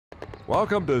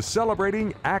Welcome to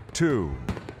Celebrating Act Two.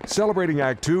 Celebrating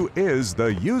Act Two is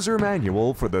the user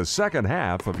manual for the second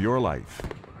half of your life.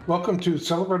 Welcome to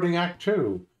Celebrating Act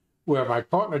Two, where my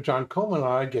partner John Coleman and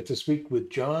I get to speak with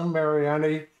John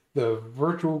Mariani, the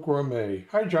Virtual Gourmet.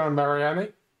 Hi, John Mariani.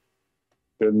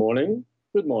 Good morning.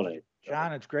 Good morning,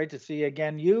 John. It's great to see you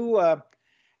again. You,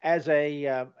 as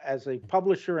a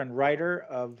publisher and writer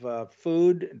of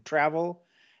food and travel,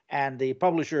 and the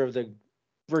publisher of the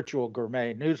Virtual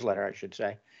Gourmet newsletter, I should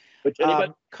say, which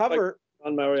anybody cover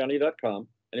on Mariani.com.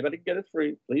 Anybody can get it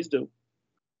free. Please do.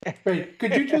 Wait,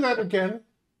 could you do that again?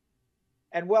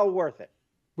 And well worth it.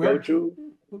 Would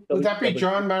that be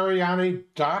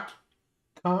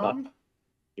johnmariani.com?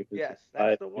 Yes,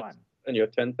 that's the one. And your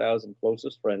 10,000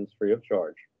 closest friends free of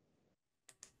charge.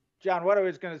 John, what I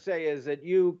was going to say is that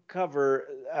you cover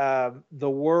the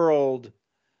world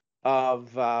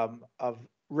of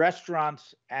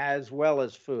restaurants as well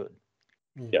as food.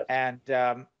 Yes. And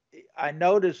I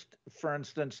noticed, for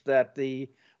instance, that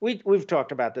we've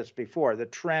talked about this before, the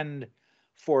trend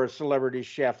for a celebrity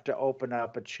chef to open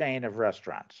up a chain of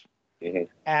restaurants. Mm-hmm.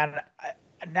 And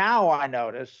now I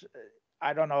notice,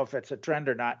 I don't know if it's a trend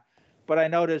or not, but I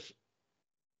notice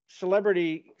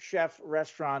celebrity chef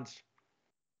restaurants,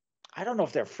 I don't know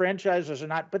if they're franchises or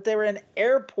not, but they're in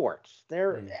airports.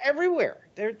 They're everywhere.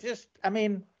 They're just, I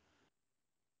mean,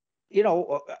 you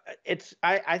know,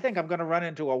 I think I'm going to run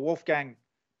into a Wolfgang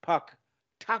Puck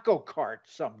taco cart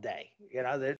someday. You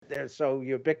know, they're so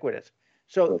ubiquitous.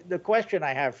 So the question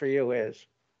I have for you is,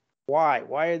 why?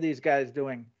 Why are these guys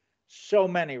doing so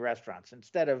many restaurants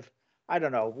instead of, I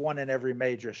don't know, one in every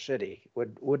major city?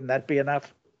 Wouldn't that be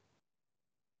enough?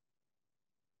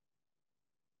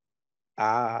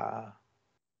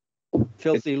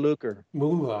 Filthy lucre.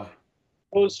 Moolah.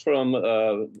 Goes from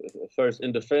first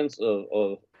in defense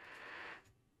of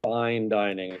fine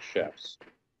dining chefs.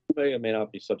 May or may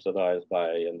not be subsidized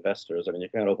by investors. I mean, you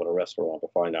can't open a restaurant, a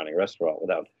fine dining restaurant,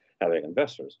 without having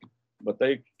investors. But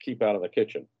they keep out of the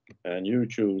kitchen, and you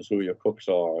choose who your cooks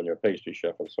are and your pastry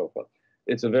chef and so forth.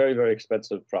 It's a very, very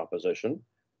expensive proposition.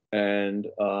 And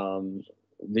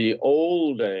the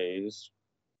old days,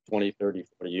 20, 30,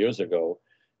 40 years ago,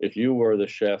 if you were the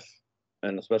chef,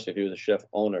 and especially if you were the chef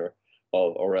owner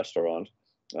of a restaurant,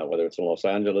 whether it's in Los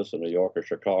Angeles or New York or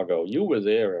Chicago, you were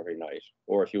there every night.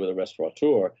 Or if you were the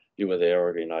restaurateur, you were there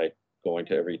every night, going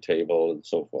to every table and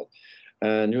so forth.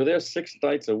 And you were there 6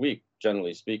 nights a week,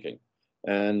 generally speaking,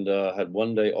 and had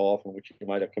one day off in which you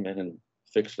might have come in and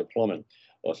fixed the plumbing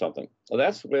or something. So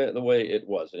that's the way it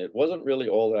was. And it wasn't really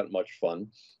all that much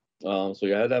fun. So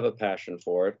you had to have a passion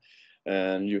for it.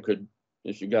 And you could,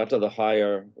 if you got to the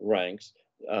higher ranks,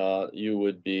 you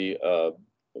would be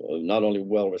not only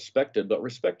well respected, but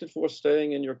respected for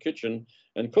staying in your kitchen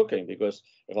and cooking. Because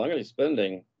if I'm going to be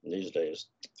spending these days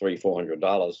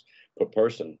 $300-400 per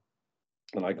person,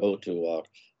 and I go to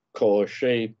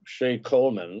Shea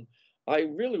Coleman, I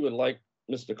really would like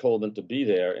Mr. Coleman to be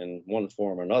there in one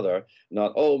form or another.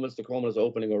 Not, oh, Mr. Coleman is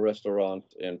opening a restaurant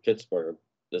in Pittsburgh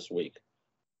this week.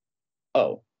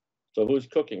 Oh, so who's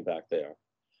cooking back there?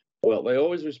 Well, they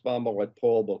always respond by like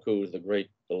Paul Bocuse, the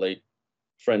late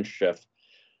French chef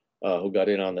who got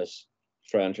in on this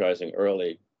franchising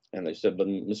early. And they said, but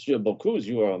Monsieur Bocuse,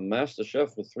 you are a master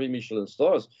chef with 3 Michelin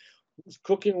stars. Who's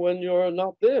cooking when you're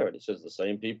not there? And he says, the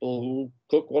same people who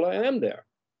cook while I am there.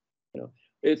 You know,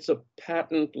 it's a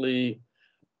patently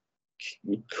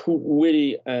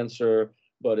witty answer,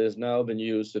 but has now been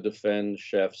used to defend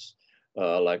chefs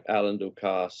like Alain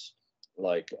Ducasse,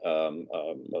 like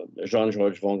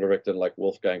Jean-Georges Vongerichten, like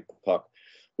Wolfgang Puck,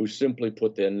 who simply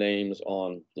put their names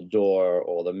on the door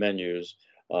or the menus.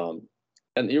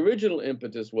 And the original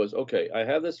impetus was, okay, I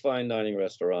have this fine dining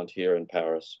restaurant here in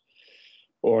Paris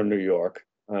or New York,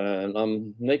 and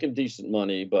I'm making decent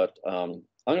money, but I'm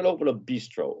going to open a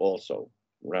bistro also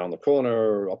around the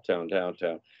corner, uptown,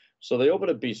 downtown. So they open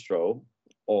a bistro,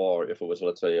 or if it was,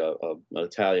 let's say, an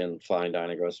Italian fine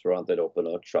dining restaurant, they'd open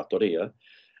a trattoria.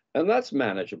 And that's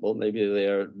manageable. Maybe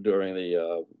they're during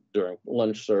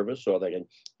lunch service, or they can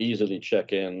easily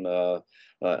check in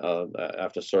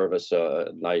after service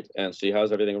at night and see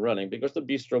how's everything running, because the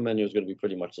bistro menu is going to be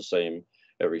pretty much the same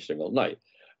every single night.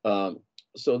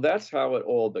 So that's how it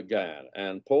all began.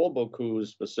 And Paul Bocuse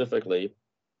specifically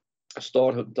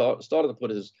started to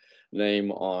put his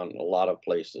name on a lot of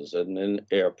places, and in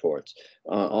airports,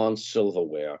 on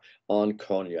silverware, on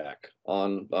cognac,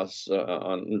 on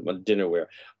dinnerware,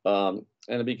 and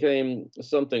it became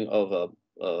something of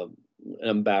an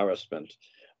embarrassment.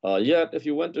 Yet, if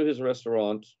you went to his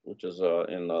restaurant, which is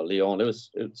in Lyon, it's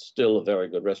still a very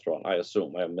good restaurant, I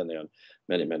assume. I haven't been there in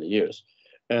many, many years.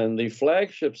 And the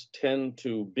flagships tend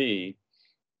to be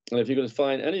And if you can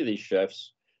find any of these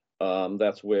chefs,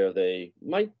 that's where they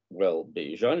might well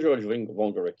be. Jean-Georges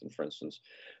Vongerichten, for instance,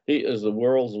 he is the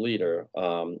world's leader.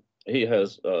 He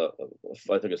has, I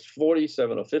think it's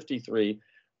 47 or 53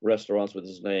 restaurants with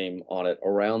his name on it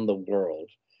around the world,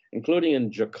 including in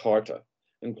Jakarta,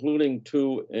 including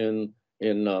 2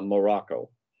 in Morocco.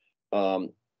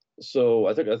 So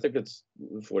I think it's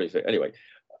 43. Anyway,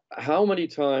 how many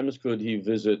times could he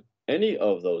visit any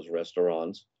of those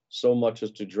restaurants, so much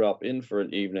as to drop in for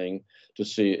an evening to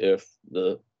see if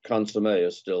the consommé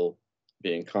is still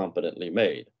being competently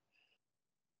made?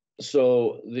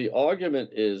 So the argument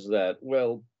is that,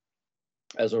 well,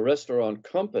 as a restaurant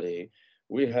company,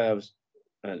 we have,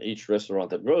 and each restaurant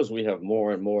that grows, we have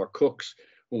more and more cooks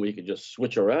whom we can just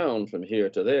switch around from here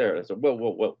to there. And I said,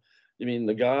 well, you mean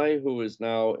the guy who is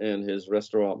now in his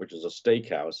restaurant, which is a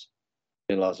steakhouse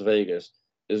in Las Vegas,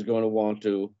 is going to want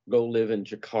to go live in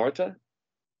Jakarta?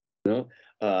 You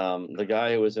know, the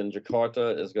guy who is in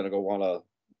Jakarta is going to go want to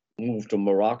move to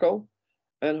Morocco.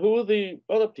 And who are the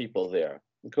other people there?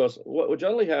 Because what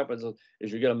generally happens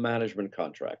is you get a management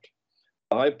contract.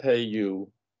 I pay you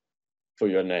for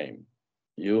your name.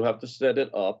 You have to set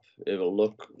it up. It'll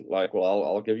look like, well,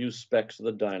 I'll give you specs of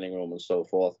the dining room and so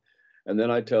forth. And then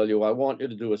I tell you, I want you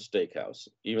to do a steakhouse,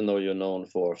 even though you're known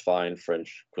for fine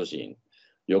French cuisine.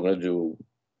 You're going to do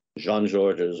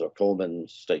Jean-Georges or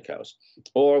Coleman's Steakhouse,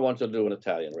 or I want to do an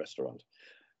Italian restaurant.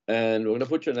 And we're going to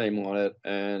put your name on it,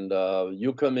 and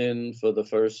you come in for the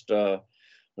first a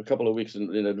couple of weeks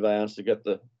in advance to get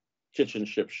the kitchen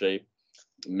ship shape,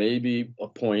 maybe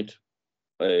appoint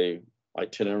a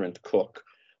itinerant cook.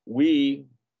 We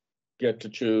get to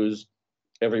choose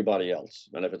everybody else.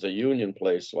 And if it's a union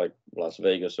place like Las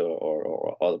Vegas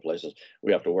or other places,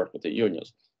 we have to work with the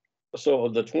unions. So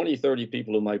the 20, 30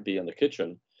 people who might be in the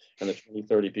kitchen and the 20,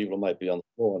 30 people who might be on the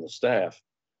floor and the staff,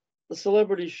 the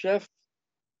celebrity chef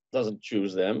doesn't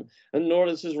choose them, and nor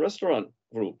does his restaurant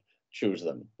group choose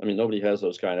them. I mean, nobody has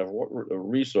those kind of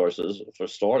resources, for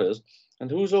starters.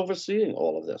 And who's overseeing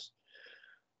all of this?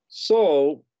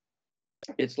 So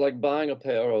it's like buying a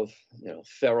pair of,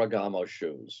 Ferragamo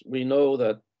shoes. We know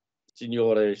that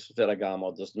Signore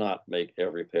Ferragamo does not make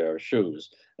every pair of shoes,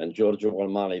 and Giorgio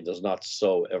Armani does not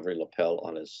sew every lapel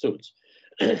on his suits.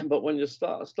 But when you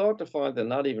start to find they're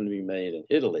not even being made in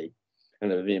Italy,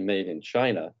 and they're being made in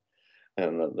China,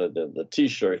 and the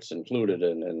T-shirts included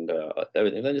and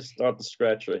everything, then you start to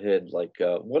scratch your head like,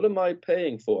 what am I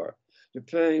paying for? You're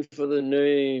paying for the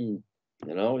name,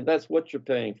 that's what you're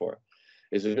paying for.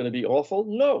 Is it going to be awful?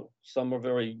 No. Some are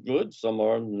very good, some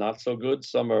are not so good,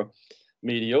 some are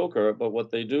mediocre, but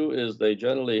what they do is they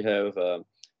generally have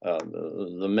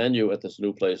the menu at this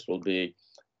new place will be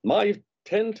my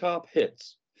 10 top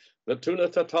hits. The tuna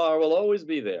tartare will always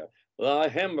be there. The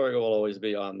hamburger will always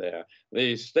be on there.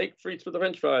 The steak frites with the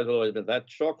French fries will always be. That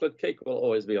chocolate cake will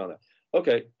always be on there.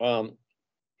 Okay,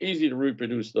 easy to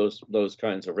reproduce those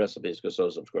kinds of recipes because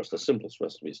those, of course, the simplest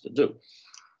recipes to do.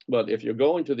 But if you're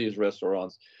going to these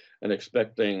restaurants and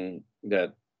expecting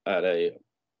that at a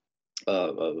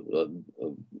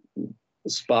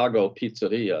Spago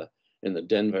pizzeria in the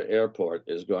Denver airport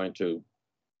is going to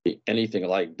be anything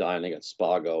like dining at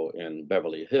Spago in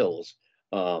Beverly Hills,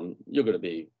 you're going to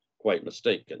be quite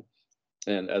mistaken.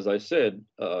 And as I said,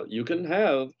 you can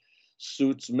have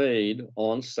suits made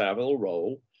on Savile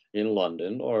Row in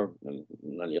London or in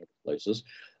many other places,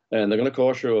 and they're going to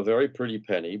cost you a very pretty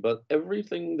penny, but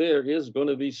everything there is going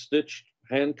to be stitched,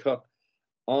 hand-cut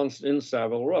in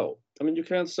Savile Row. I mean, you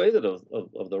can't say that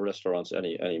of the restaurants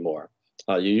anymore.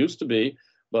 You used to be,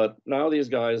 but now these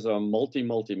guys are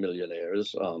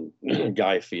multi-millionaires.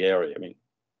 Guy Fieri, I mean,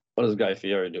 what is Guy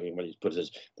Fieri doing when he puts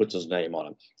his name on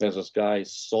him? There's this guy,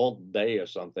 Salt Bay or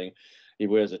something. He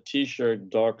wears a T-shirt,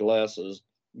 dark glasses,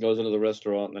 goes into the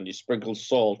restaurant, and he sprinkles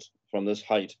salt from this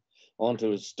height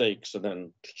onto his steaks and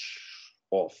then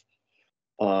off.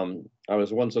 I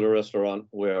was once at a restaurant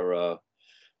where a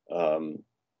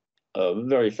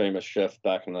very famous chef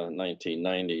back in the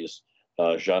 1990s,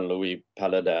 Jean-Louis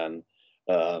Paladin,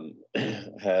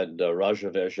 had Roger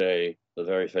Verger, the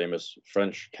very famous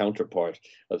French counterpart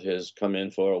of his, come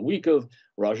in for a week of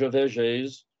Roger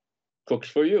Verger's Cooks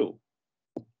for You.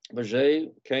 Verger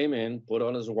came in, put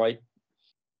on his white,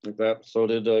 like that, so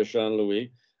did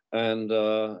Jean-Louis, and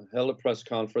held a press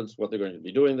conference, what they're going to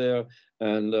be doing there,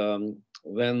 and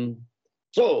then,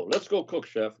 so let's go cook,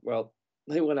 chef. Well,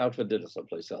 they went out for dinner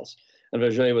someplace else, and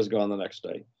Verger was gone the next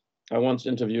day. I once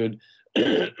interviewed,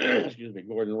 excuse me,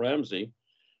 Gordon Ramsay,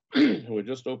 who had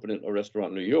just opened a restaurant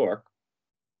in New York,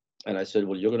 and I said,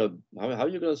 well, how are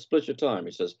you going to split your time?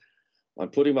 He says, I'm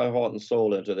putting my heart and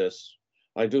soul into this.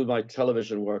 I do my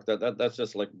television work. That's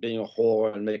just like being a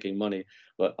whore and making money.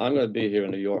 But I'm going to be here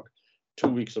in New York 2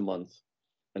 weeks a month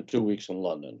and 2 weeks in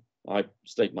London. I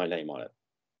stake my name on it.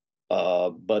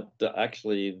 But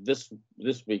actually, this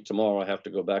week, tomorrow, I have to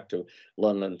go back to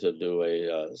London to do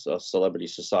a celebrity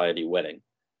society wedding.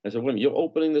 I said, wait a minute, you're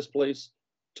opening this place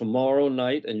tomorrow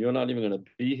night and you're not even going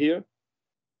to be here?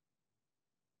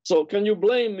 So can you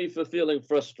blame me for feeling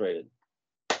frustrated?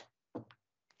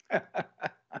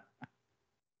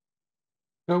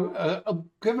 So,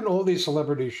 given all these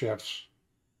celebrity chefs,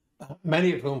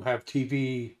 many of whom have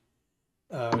TV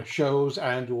shows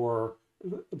and or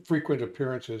frequent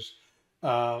appearances,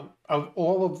 of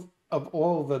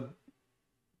all the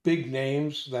big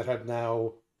names that have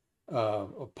now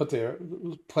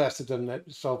plastered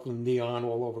themselves in neon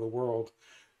all over the world,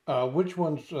 which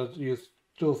ones do you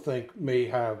still think may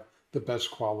have the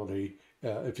best quality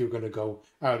if you're going to go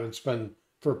out and spend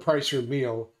for a pricier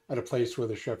meal at a place where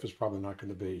the chef is probably not going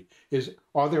to be?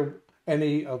 Are there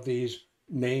any of these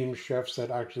name chefs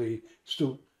that actually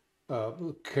still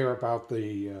care about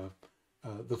the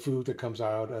food that comes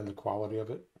out and the quality of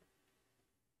it?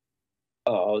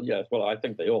 Yes, well, I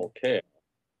think they all care,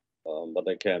 but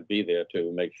they can't be there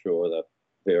to make sure that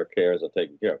their cares are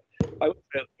taken care of. I would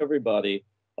say everybody,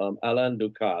 Alain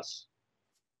Ducasse,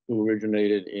 who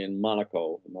originated in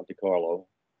Monaco, Monte Carlo,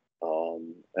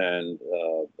 and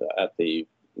at the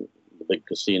big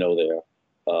casino there,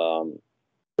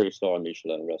 3-star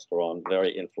Michelin restaurant,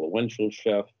 very influential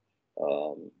chef,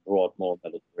 brought more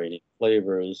Mediterranean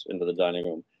flavors into the dining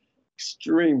room.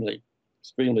 Extremely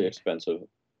expensive.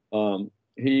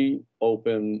 He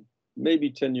opened maybe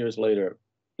 10 years later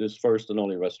his first and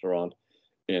only restaurant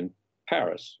in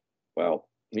Paris. Well,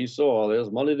 he saw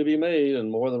there's money to be made in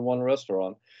more than one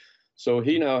restaurant. So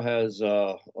he now has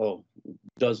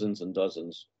dozens and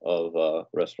dozens of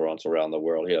restaurants around the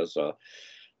world. He has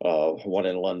one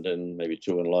in London, maybe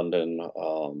 2 in London.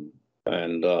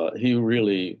 And he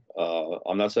really,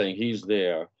 I'm not saying he's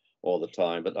there all the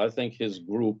time, but I think his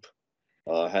group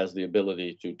has the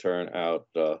ability to turn out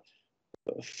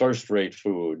first-rate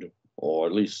food, or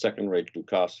at least second-rate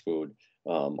Ducasse food,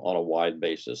 on a wide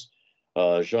basis.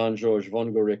 Jean-Georges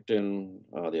von Gerichten,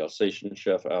 the Alsatian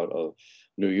chef out of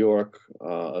New York,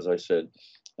 as I said,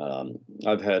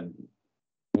 I've had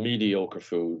mediocre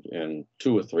food in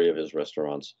 2 or 3 of his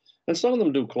restaurants, and some of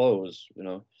them do close, you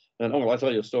know. And I'll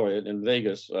tell you a story. In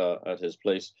Vegas, at his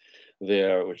place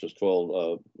there, which was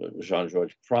called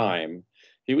Jean-Georges Prime,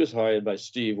 he was hired by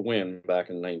Steve Wynn back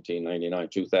in 1999,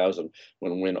 2000,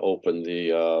 when Wynn opened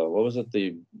the, what was it,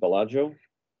 the Bellagio?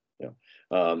 Yeah.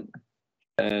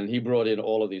 And he brought in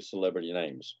all of these celebrity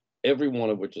names, every one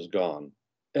of which is gone.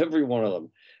 Every one of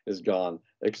them is gone,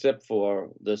 except for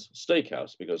this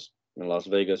steakhouse, because in Las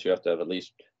Vegas, you have to have at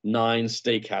least 9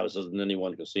 steakhouses in any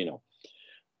one casino.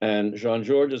 And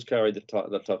Jean-Georges has carried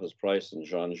the toughest price, and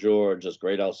Jean-Georges, this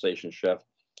great Alsatian chef,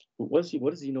 what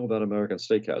does he know about American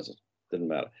steakhouses? Didn't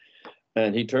matter.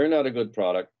 And he turned out a good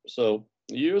product. So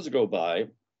years go by,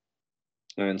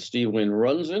 and Steve Wynn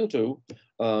runs into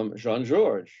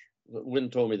Jean-Georges. Wynn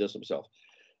told me this himself.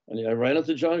 And I ran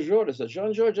into Jean-Georges. I said,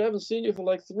 Jean-Georges, I haven't seen you for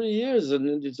like 3 years.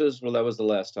 And he says, well, that was the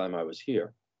last time I was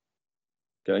here.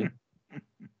 Okay?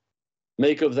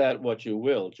 Make of that what you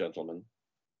will, gentlemen.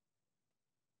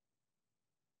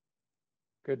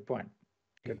 Good point.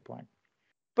 Good point.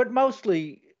 But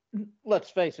mostly, let's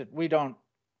face it, we don't,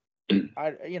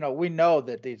 we know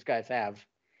that these guys have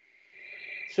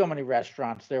so many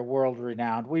restaurants. They're world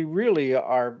renowned. We really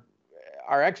our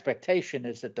expectation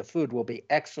is that the food will be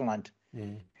excellent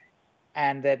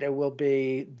and that it will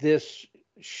be this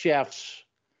chef's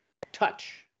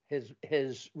touch,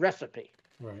 his recipe.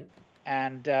 Right.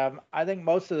 And I think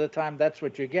most of the time that's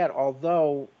what you get.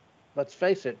 Although, let's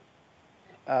face it,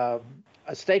 a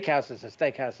steakhouse is a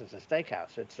steakhouse is a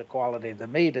steakhouse. It's the quality of the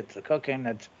meat. It's the cooking.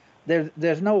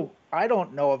 There's no. I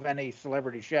don't know of any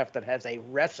celebrity chef that has a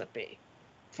recipe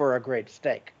for a great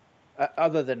steak,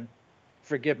 other than,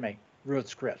 forgive me,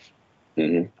 Ruth's Chris.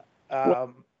 Mm-hmm.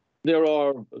 There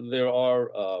are.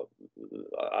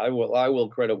 I will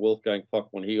credit Wolfgang Puck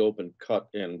when he opened Cut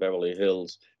in Beverly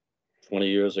Hills 20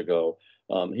 years ago.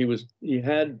 He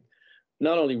had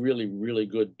not only really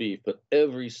good beef, but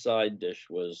every side dish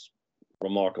was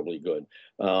remarkably good.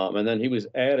 And then he was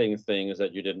adding things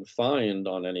that you didn't find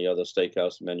on any other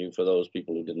steakhouse menu for those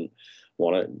people who didn't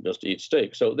want to just eat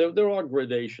steak. So there are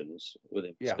gradations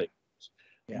within steak.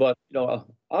 Yeah. But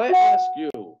I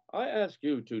ask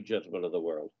you, 2 gentlemen of the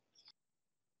world,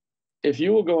 if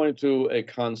you were going to a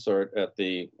concert at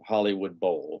the Hollywood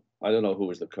Bowl, I don't know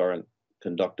who is the current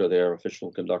conductor there,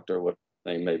 official conductor, what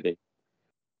name may be.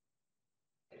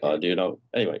 Do you know?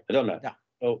 Anyway, it doesn't matter. Yeah.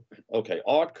 Oh, okay.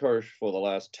 Art Kirsch for the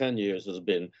last 10 years has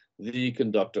been the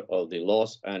conductor of the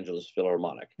Los Angeles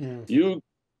Philharmonic. You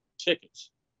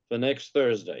tickets for next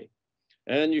Thursday,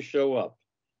 and you show up.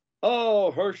 Oh,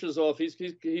 Hirsch is off. He's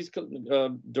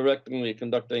directly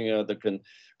conducting the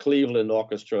Cleveland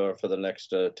Orchestra for the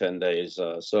next 10 days.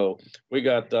 So we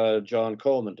got John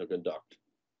Coleman to conduct.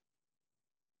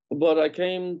 But I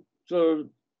came to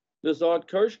this Art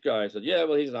Kirsch guy. I said, yeah,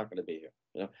 well, he's not going to be here.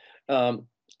 You know,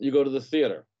 you go to the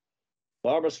theater.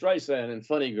 Barbara Streisand in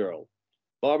Funny Girl.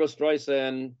 Barbara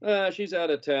Streisand, she's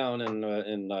out of town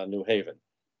in New Haven.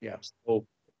 Yeah. So,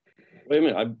 wait a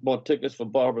minute, I bought tickets for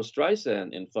Barbara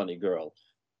Streisand in Funny Girl,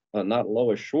 not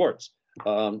Lois Schwartz.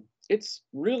 It's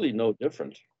really no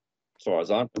different as far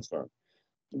as I'm concerned.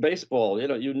 Baseball, you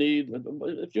know, you need,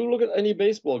 if you look at any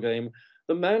baseball game,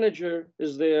 the manager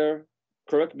is there,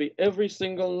 correct me, every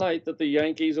single night that the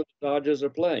Yankees or the Dodgers are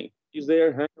playing. He's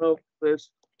there hanging out with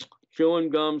this, chewing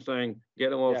gum, saying,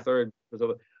 get him off third.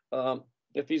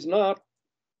 If he's not,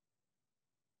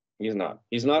 he's not.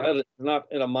 He's not not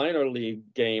in a minor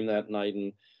league game that night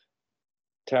in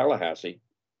Tallahassee.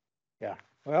 Yeah.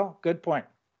 Well, good point.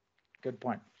 Good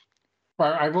point.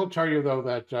 But I will tell you though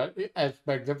that as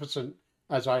magnificent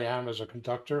as I am as a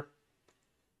conductor,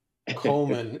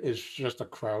 Coleman is just a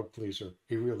crowd pleaser.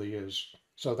 He really is.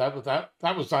 So that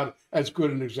was not as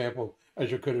good an example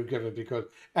as you could have given, because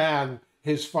and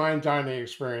his fine dining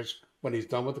experience when he's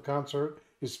done with the concert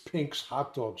is Pink's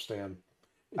hot dog stand.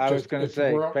 I was going to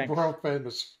say world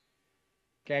famous.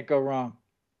 Can't go wrong.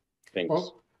 Thanks.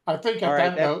 Well, I think at All that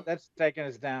right, note, that's taking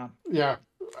us down. yeah.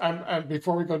 And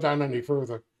before we go down any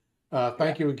further,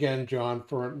 thank you again, John,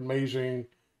 for an amazing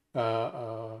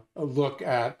look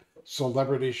at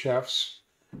celebrity chefs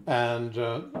and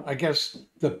I guess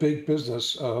the big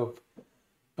business of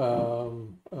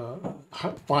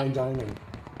fine dining.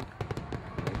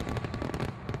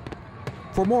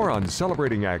 For more on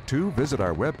Celebrating Act Two, visit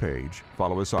our webpage,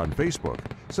 follow us on Facebook,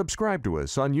 subscribe to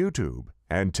us on YouTube,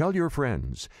 and tell your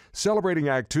friends. Celebrating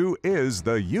Act Two is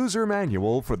the user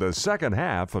manual for the second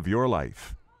half of your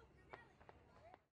life.